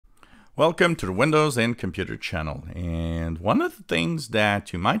Welcome to the Windows and Computer channel. And one of the things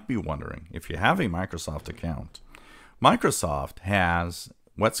that you might be wondering, if you have a Microsoft account, Microsoft has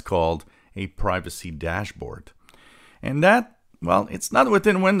what's called a privacy dashboard. And that, well, it's not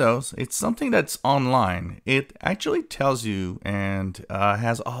within Windows. It's something that's online. It actually tells you and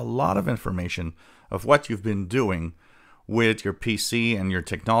has a lot of information of what you've been doing with your PC and your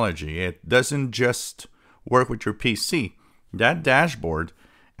technology. It doesn't just work with your PC. That dashboard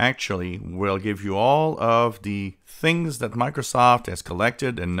actually will give you all of the things that Microsoft has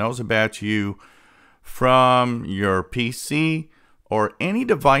collected and knows about you from your PC or any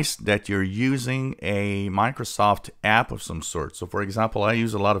device that you're using a Microsoft app of some sort. So for example, I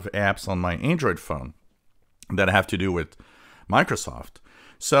use a lot of apps on my Android phone that have to do with Microsoft.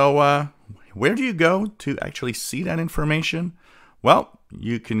 So where do you go to actually see that information? Well,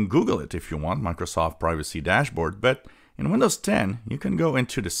 you can Google it if you want, Microsoft Privacy Dashboard, but in Windows 10, you can go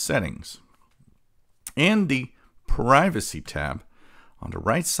into the settings. In the Privacy tab, on the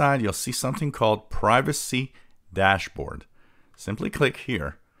right side, you'll see something called Privacy Dashboard. Simply click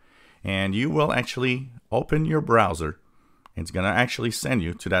here, and you will actually open your browser. It's going to actually send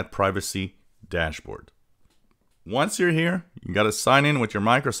you to that Privacy Dashboard. Once you're here, you got to sign in with your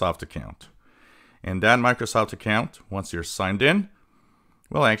Microsoft account. And that Microsoft account, once you're signed in,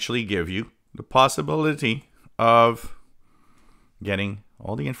 will actually give you the possibility of getting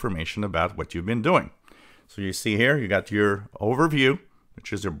all the information about what you've been doing. So you see here, you got your overview,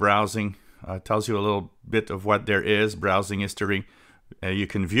 which is your browsing. Tells you a little bit of what there is, browsing history. You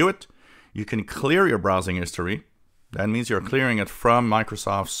can view it. You can clear your browsing history. That means you're clearing it from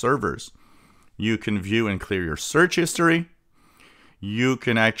Microsoft servers. You can view and clear your search history. You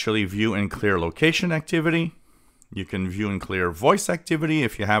can actually view and clear location activity. You can view and clear voice activity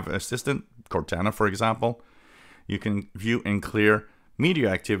if you have Assistant, Cortana, for example. You can view and clear media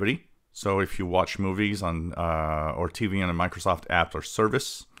activity. So if you watch movies on or TV on a Microsoft app or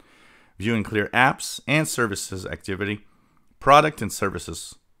service. View and clear apps and services activity. Product and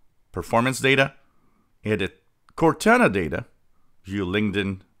services performance data. Edit Cortana data. View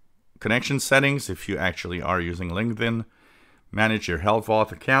LinkedIn connection settings if you actually are using LinkedIn. Manage your Health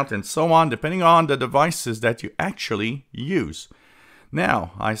Vault account and so on, depending on the devices that you actually use.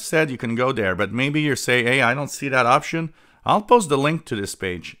 Now, I said you can go there, but maybe you say, hey, I don't see that option. I'll post the link to this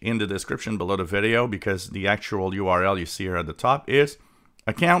page in the description below the video because the actual URL you see here at the top is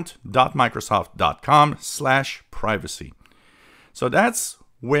account.microsoft.com/privacy. So that's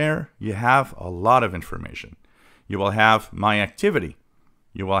where you have a lot of information. You will have My Activity.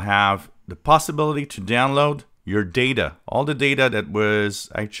 You will have the possibility to download your data, all the data that was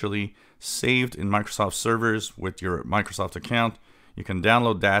actually saved in Microsoft servers with your Microsoft account. You can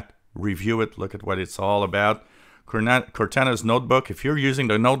download that, review it, look at what it's all about. Cortana's notebook, if you're using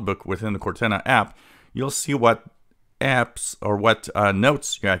the notebook within the Cortana app, you'll see what apps or what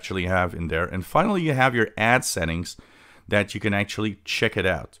notes you actually have in there. And finally, you have your ad settings that you can actually check it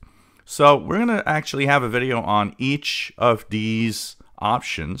out. So we're going to actually have a video on each of these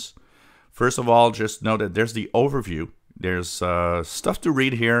options. First of all, just know that there's the overview. There's stuff to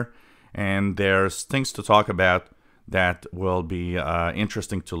read here, and there's things to talk about that will be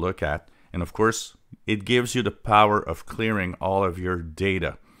interesting to look at. And of course, it gives you the power of clearing all of your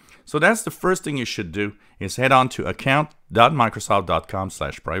data. So that's the first thing you should do is head on to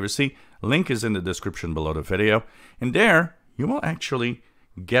account.microsoft.com/privacy. Link is in the description below the video. And there you will actually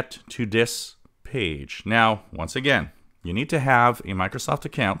get to this page. Now, once again, you need to have a Microsoft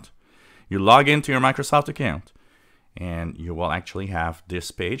account. You log into your Microsoft account and you will actually have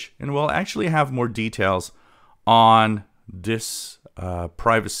this page, and we'll actually have more details on this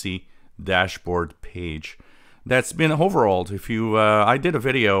privacy dashboard page that's been overhauled. If you, I did a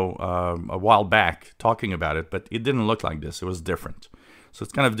video a while back talking about it, but it didn't look like this. It was different. So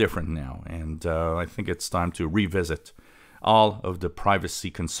it's kind of different now, and I think it's time to revisit all of the privacy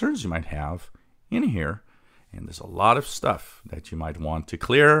concerns you might have in here. And there's a lot of stuff that you might want to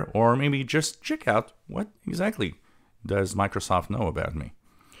clear, or maybe just check out what exactly does Microsoft know about me.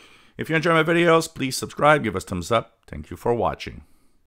 If you enjoy my videos, please subscribe, give us a thumbs up. Thank you for watching.